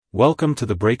Welcome to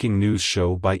the Breaking News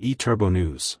Show by eTurbo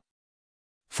News.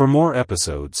 For more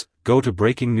episodes, go to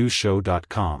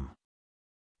breakingnewsshow.com.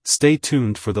 Stay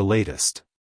tuned for the latest.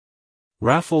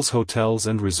 Raffles Hotels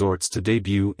and Resorts to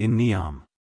debut in Neom.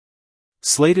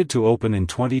 Slated to open in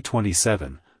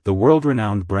 2027, the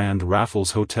world-renowned brand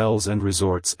Raffles Hotels and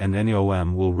Resorts and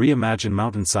Neom will reimagine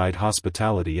mountainside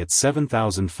hospitality at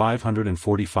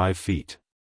 7,545 feet.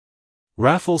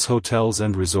 Raffles Hotels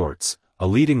and Resorts, a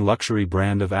leading luxury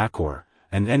brand of Accor,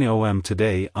 and Neom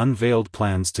today unveiled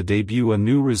plans to debut a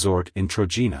new resort in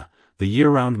Trojena, the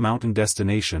year-round mountain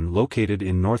destination located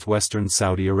in northwestern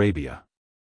Saudi Arabia.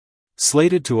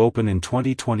 Slated to open in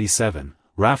 2027,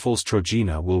 Raffles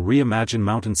Trojena will reimagine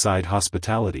mountainside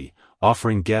hospitality,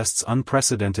 offering guests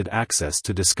unprecedented access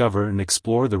to discover and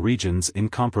explore the region's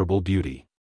incomparable beauty.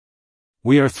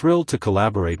 We are thrilled to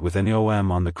collaborate with Neom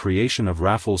on the creation of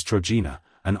Raffles Trojena,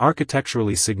 an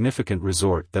architecturally significant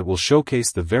resort that will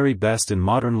showcase the very best in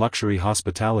modern luxury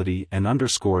hospitality and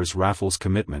underscores Raffles'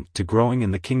 commitment to growing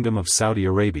in the Kingdom of Saudi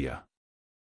Arabia.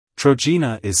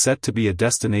 Trojena is set to be a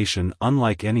destination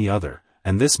unlike any other,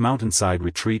 and this mountainside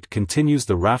retreat continues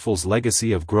the Raffles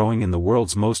legacy of growing in the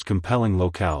world's most compelling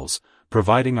locales,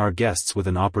 providing our guests with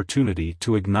an opportunity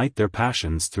to ignite their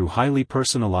passions through highly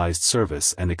personalized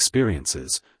service and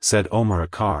experiences, said Omar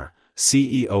Akar,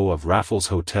 CEO of Raffles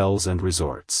Hotels and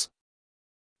Resorts.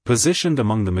 Positioned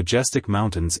among the majestic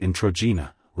mountains in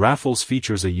Trojena, Raffles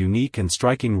features a unique and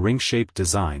striking ring-shaped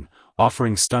design,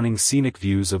 offering stunning scenic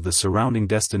views of the surrounding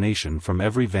destination from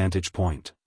every vantage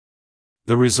point.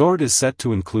 The resort is set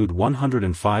to include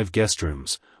 105 guest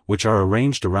rooms, which are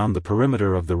arranged around the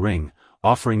perimeter of the ring,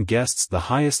 offering guests the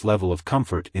highest level of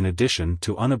comfort in addition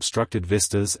to unobstructed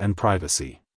vistas and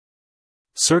privacy.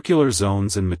 Circular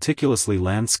zones and meticulously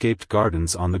landscaped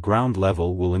gardens on the ground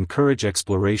level will encourage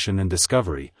exploration and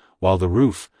discovery, while the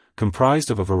roof,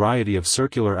 comprised of a variety of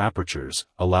circular apertures,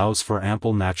 allows for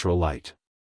ample natural light.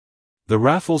 The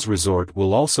Raffles Resort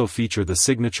will also feature the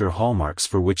signature hallmarks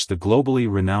for which the globally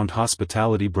renowned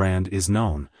hospitality brand is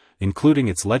known, including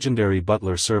its legendary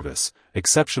butler service,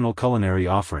 exceptional culinary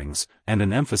offerings, and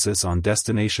an emphasis on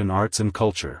destination arts and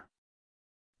culture.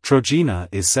 Trojena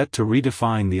is set to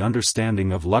redefine the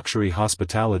understanding of luxury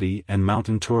hospitality and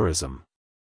mountain tourism.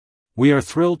 We are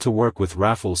thrilled to work with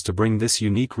Raffles to bring this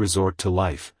unique resort to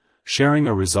life, sharing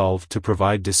a resolve to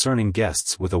provide discerning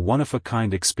guests with a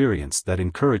one-of-a-kind experience that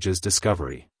encourages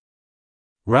discovery.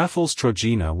 Raffles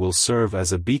Trojena will serve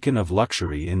as a beacon of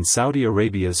luxury in Saudi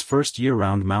Arabia's first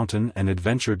year-round mountain and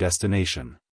adventure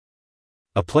destination.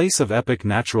 A place of epic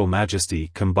natural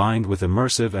majesty combined with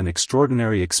immersive and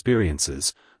extraordinary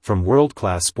experiences, from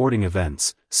world-class sporting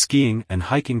events, skiing and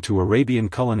hiking to Arabian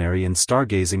culinary and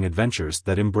stargazing adventures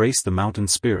that embrace the mountain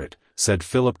spirit, said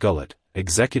Philip Gullett,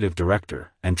 Executive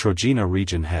Director and Trojena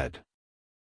Region Head.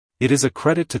 It is a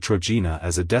credit to Trojena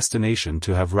as a destination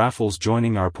to have Raffles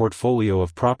joining our portfolio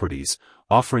of properties,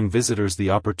 offering visitors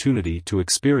the opportunity to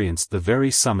experience the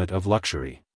very summit of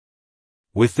luxury.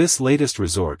 With this latest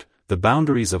resort, the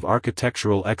boundaries of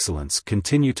architectural excellence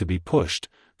continue to be pushed,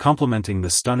 complementing the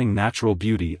stunning natural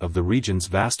beauty of the region's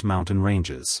vast mountain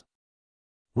ranges.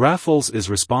 Raffles is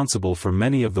responsible for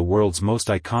many of the world's most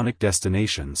iconic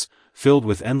destinations, filled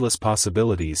with endless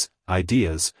possibilities,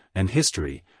 ideas, and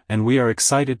history, and we are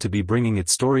excited to be bringing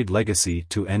its storied legacy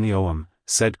to Neom,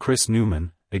 said Chris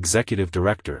Newman, Executive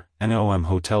Director, Neom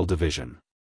Hotel Division.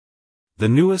 The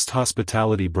newest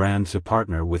hospitality brand to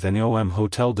partner with Neom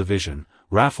Hotel Division,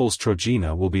 Raffles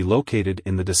Trojena will be located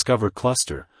in the Discover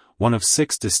Cluster, one of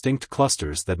 6 distinct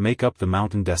clusters that make up the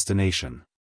mountain destination.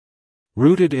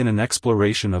 Rooted in an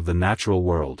exploration of the natural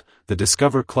world, the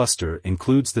Discover Cluster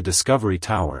includes the Discovery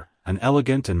Tower, an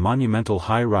elegant and monumental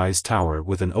high-rise tower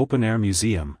with an open-air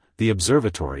museum, the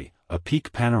Observatory, a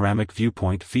peak panoramic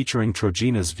viewpoint featuring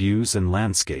Trojena's views and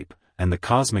landscape, and the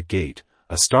Cosmic Gate,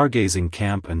 a stargazing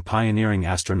camp and pioneering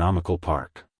astronomical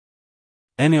park.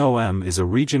 Neom is a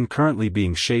region currently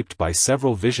being shaped by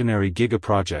several visionary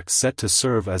gigaprojects set to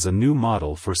serve as a new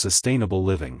model for sustainable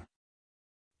living.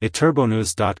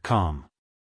 eTurboNews.com.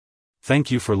 Thank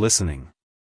you for listening.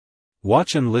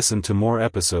 Watch and listen to more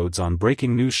episodes on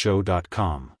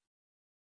breakingnewsshow.com.